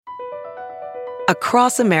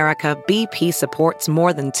Across America, BP supports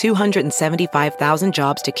more than 275,000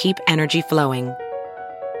 jobs to keep energy flowing.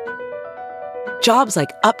 Jobs like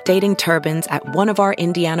updating turbines at one of our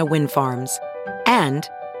Indiana wind farms and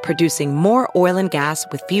producing more oil and gas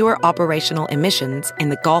with fewer operational emissions in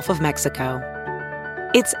the Gulf of Mexico.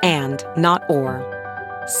 It's and, not or.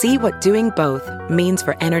 See what doing both means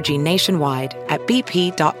for energy nationwide at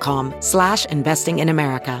bp.com/investing in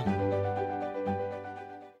America.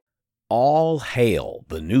 All hail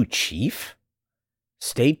the new chief?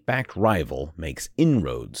 State-backed rival makes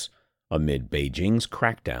inroads amid Beijing's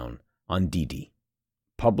crackdown on Didi.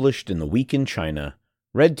 Published in The Week in China,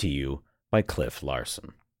 read to you by Cliff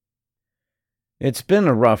Larson. It's been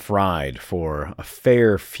a rough ride for a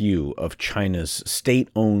fair few of China's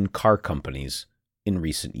state-owned car companies in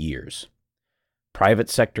recent years. Private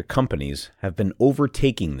sector companies have been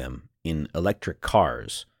overtaking them in electric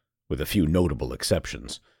cars, with a few notable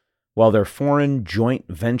exceptions, while their foreign joint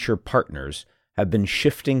venture partners have been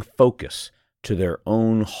shifting focus to their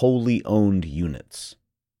own wholly owned units.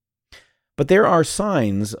 But there are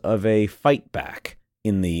signs of a fight back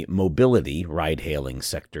in the mobility ride-hailing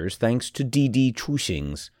sectors thanks to Didi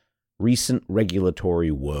Chuxing's recent regulatory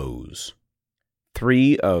woes.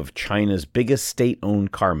 3 of China's biggest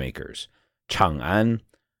state-owned car makers, Chang'an,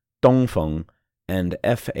 Dongfeng, and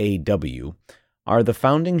FAW, are the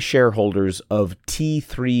founding shareholders of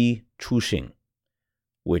T3 Chuxing,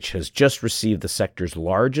 which has just received the sector's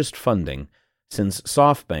largest funding since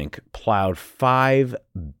SoftBank plowed $5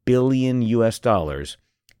 billion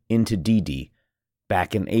into Didi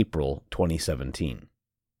back in April 2017.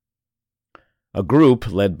 A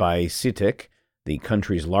group led by CITIC, the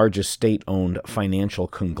country's largest state-owned financial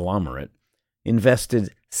conglomerate, invested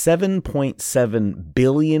 7.7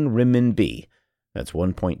 billion renminbi, that's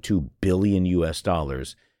 $1.2 billion,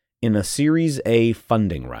 in a Series A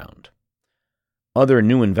funding round. Other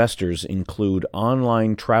new investors include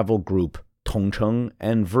online travel group Tongcheng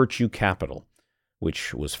and Virtue Capital,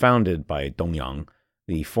 which was founded by Dong Yang,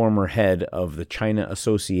 the former head of the China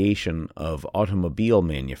Association of Automobile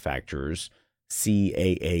Manufacturers,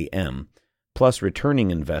 CAAM, plus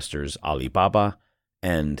returning investors Alibaba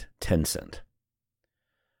and Tencent.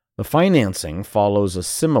 The financing follows a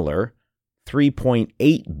similar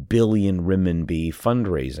 3.8 billion renminbi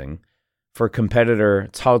fundraising for competitor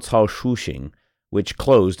Cao Shuxing, which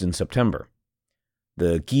closed in September.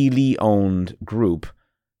 The Geely-owned group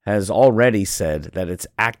has already said that it's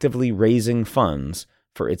actively raising funds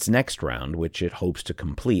for its next round, which it hopes to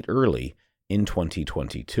complete early in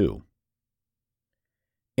 2022.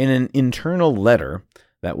 In an internal letter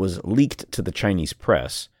that was leaked to the Chinese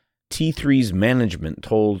press, T3's management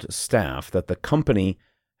told staff that the company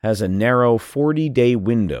has a narrow 40-day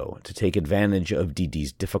window to take advantage of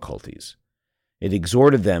Didi's difficulties. It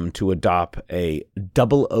exhorted them to adopt a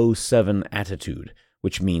 007 attitude,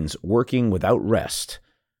 which means working without rest,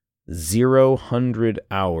 0-100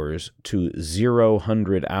 hours to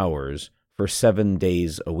 0-100 hours for 7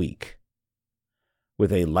 days a week,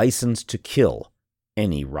 with a license to kill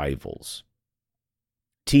any rivals.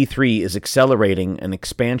 T3 is accelerating an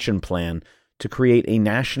expansion plan to create a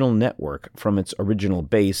national network from its original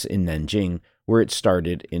base in Nanjing, where it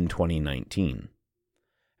started in 2019.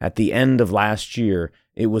 At the end of last year,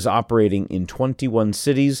 it was operating in 21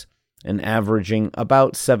 cities and averaging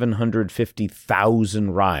about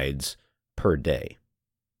 750,000 rides per day.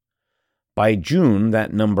 By June,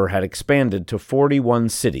 that number had expanded to 41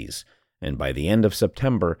 cities, and by the end of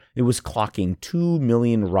September, it was clocking 2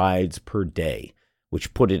 million rides per day,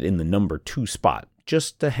 which put it in the number 2 spot,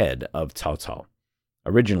 just ahead of Cao Cao,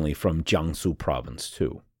 originally from Jiangsu province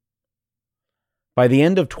too. By the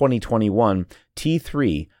end of 2021,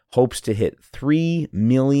 T3 hopes to hit 3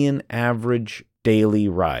 million average daily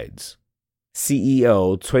rides.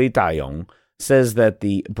 CEO Cui Dayong says that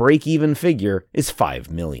the break-even figure is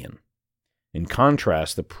 5 million. In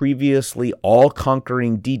contrast, the previously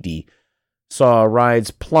all-conquering Didi saw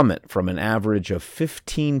rides plummet from an average of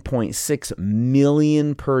 15.6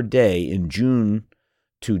 million per day in June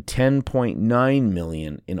to 10.9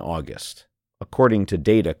 million in August, according to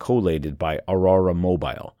data collated by Aurora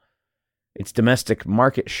Mobile. Its domestic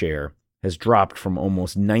market share has dropped from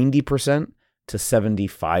almost 90% to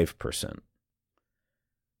 75%.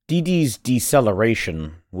 Didi's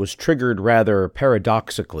deceleration was triggered rather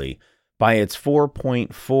paradoxically by its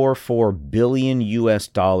 $4.44 billion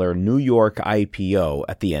New York IPO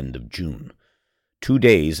at the end of June. 2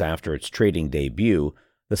 days after its trading debut,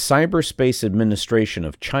 the Cyberspace Administration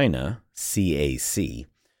of China, CAC,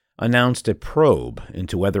 announced a probe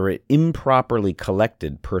into whether it improperly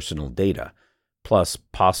collected personal data, plus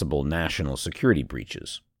possible national security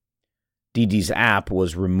breaches. Didi's app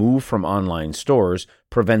was removed from online stores,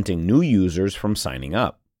 preventing new users from signing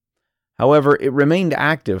up. However, it remained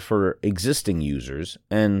active for existing users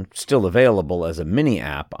and still available as a mini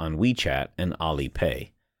app on WeChat and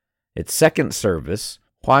Alipay. Its second service,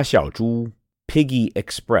 Huaxiaozhu Piggy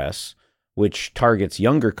Express, which targets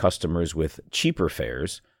younger customers with cheaper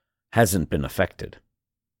fares, hasn't been affected.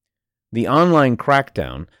 The online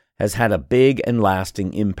crackdown has had a big and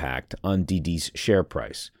lasting impact on Didi's share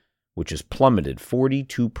price, which has plummeted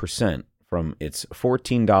 42% from its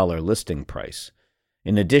 $14 listing price.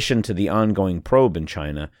 In addition to the ongoing probe in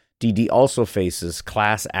China, Didi also faces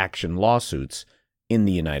class action lawsuits in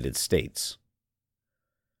the United States.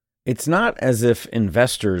 It's not as if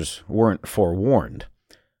investors weren't forewarned.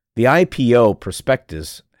 The IPO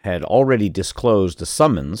prospectus had already disclosed a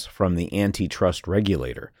summons from the antitrust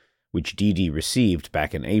regulator, which Didi received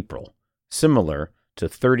back in April, similar to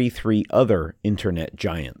 33 other internet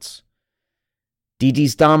giants.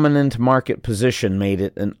 Didi's dominant market position made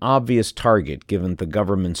it an obvious target given the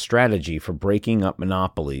government's strategy for breaking up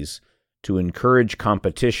monopolies to encourage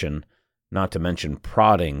competition, not to mention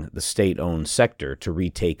prodding the state-owned sector to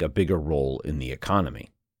retake a bigger role in the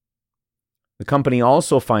economy. The company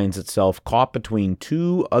also finds itself caught between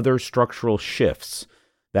two other structural shifts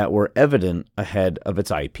that were evident ahead of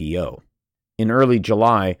its IPO. In early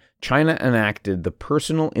July, China enacted the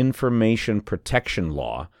Personal Information Protection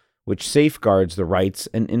Law, which safeguards the rights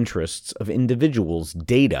and interests of individuals'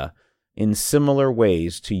 data in similar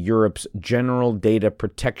ways to Europe's General Data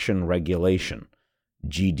Protection Regulation,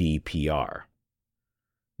 GDPR.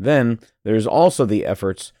 Then, there's also the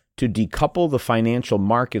efforts to decouple the financial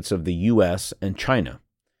markets of the U.S. and China.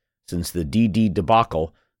 Since the Didi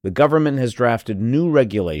debacle, the government has drafted new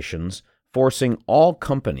regulations forcing all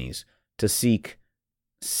companies to seek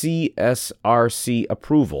CSRC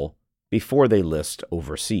approval before they list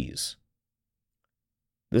overseas.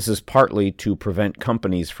 This is partly to prevent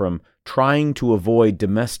companies from trying to avoid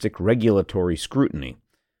domestic regulatory scrutiny,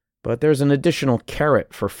 but there's an additional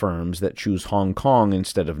carrot for firms that choose Hong Kong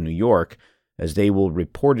instead of New York, as they will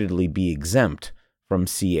reportedly be exempt from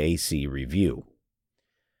CAC review.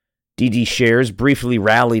 Didi shares briefly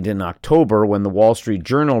rallied in October when the Wall Street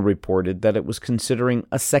Journal reported that it was considering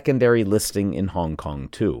a secondary listing in Hong Kong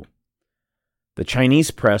too. The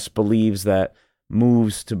Chinese press believes that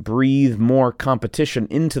moves to breathe more competition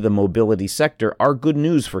into the mobility sector are good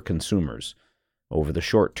news for consumers, over the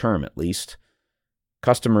short term at least.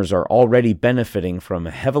 Customers are already benefiting from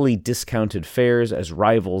heavily discounted fares as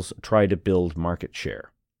rivals try to build market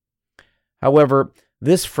share. However,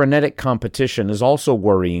 this frenetic competition is also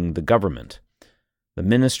worrying the government. The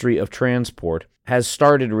Ministry of Transport has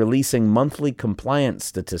started releasing monthly compliance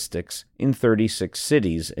statistics in 36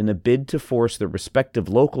 cities in a bid to force the respective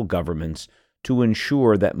local governments to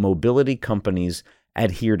ensure that mobility companies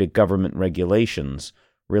adhere to government regulations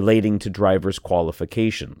relating to drivers'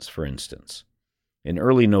 qualifications, for instance. In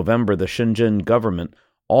early November, the Shenzhen government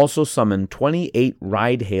also summoned 28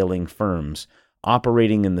 ride-hailing firms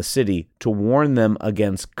operating in the city to warn them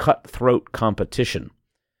against cutthroat competition.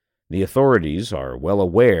 The authorities are well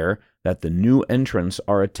aware that the new entrants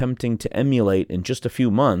are attempting to emulate in just a few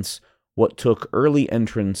months what took early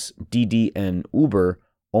entrants Didi and Uber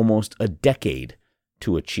almost a decade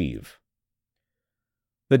to achieve.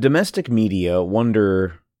 The domestic media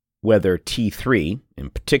wonder whether T3, in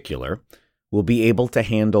particular, will be able to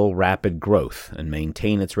handle rapid growth and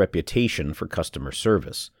maintain its reputation for customer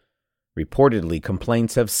service. Reportedly,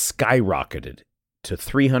 complaints have skyrocketed to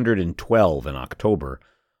 312 in October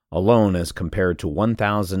alone as compared to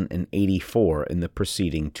 1,084 in the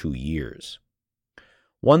preceding 2 years.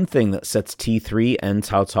 One thing that sets T3 and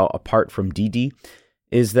Cao Cao apart from Didi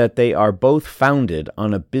is that they are both founded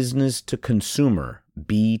on a business-to-consumer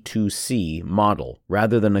B2C model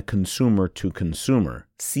rather than a consumer-to-consumer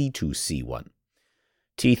C2C one.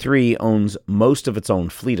 T3 owns most of its own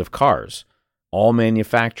fleet of cars, all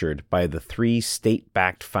manufactured by the 3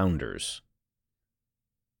 state-backed founders.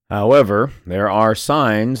 However, there are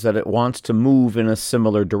signs that it wants to move in a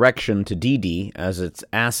similar direction to Didi, as its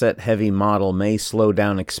asset-heavy model may slow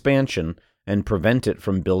down expansion and prevent it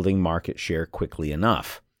from building market share quickly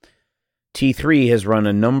enough. T3 has run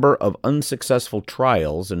a number of unsuccessful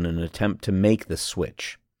trials in an attempt to make the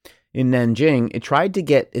switch. In Nanjing, it tried to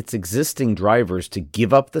get its existing drivers to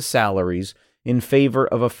give up the salaries in favor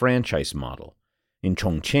of a franchise model. In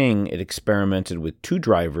Chongqing, it experimented with 2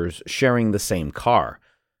 drivers sharing the same car.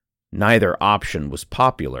 Neither option was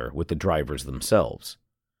popular with the drivers themselves.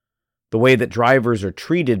 The way that drivers are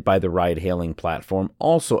treated by the ride-hailing platform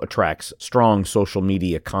also attracts strong social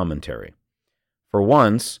media commentary. For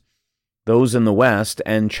once, Those in the West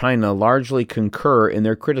and China largely concur in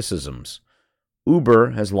their criticisms.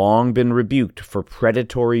 Uber has long been rebuked for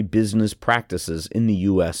predatory business practices in the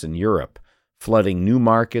US and Europe, flooding new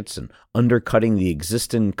markets and undercutting the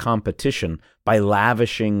existing competition by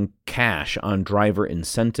lavishing cash on driver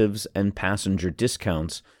incentives and passenger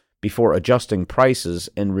discounts before adjusting prices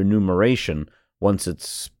and remuneration once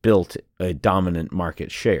it's built a dominant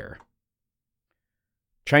market share.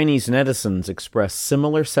 Chinese netizens express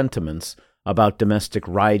similar sentiments about domestic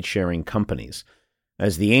ride-sharing companies.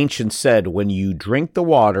 As the ancients said, when you drink the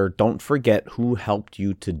water, don't forget who helped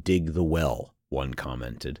you to dig the well, one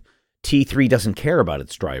commented. T3 doesn't care about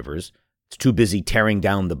its drivers. It's too busy tearing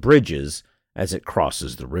down the bridges as it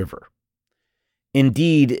crosses the river.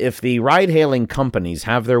 Indeed, if the ride-hailing companies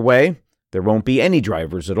have their way, there won't be any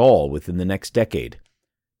drivers at all within the next decade.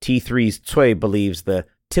 T3's Cui believes the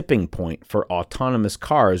tipping point for autonomous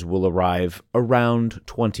cars will arrive around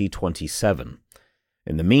 2027.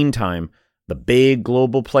 In the meantime, the big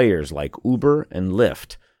global players like Uber and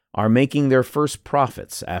Lyft are making their first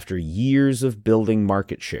profits after years of building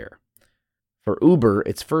market share. For Uber,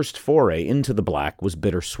 its first foray into the black was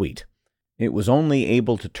bittersweet. It was only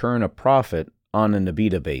able to turn a profit on an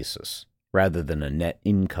EBITDA basis, rather than a net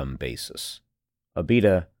income basis.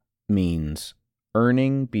 EBITDA means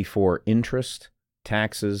earning before interest,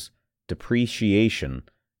 taxes, depreciation,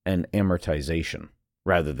 and amortization,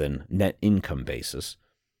 rather than net income basis,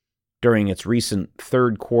 during its recent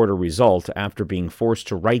third quarter result after being forced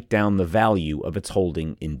to write down the value of its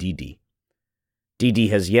holding in Didi. Didi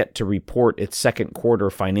has yet to report its second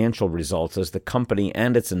quarter financial results as the company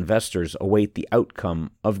and its investors await the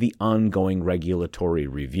outcome of the ongoing regulatory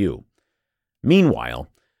review. Meanwhile,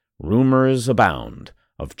 rumors abound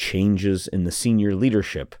of changes in the senior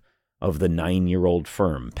leadership of the 9-year-old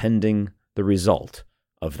firm pending the result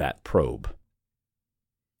of that probe.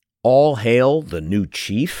 All hail the new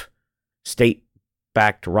chief.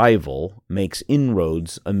 State-backed rival makes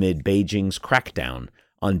inroads amid Beijing's crackdown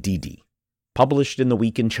on Didi. Published in The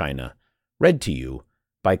Week in China. Read to you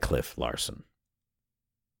by Cliff Larson.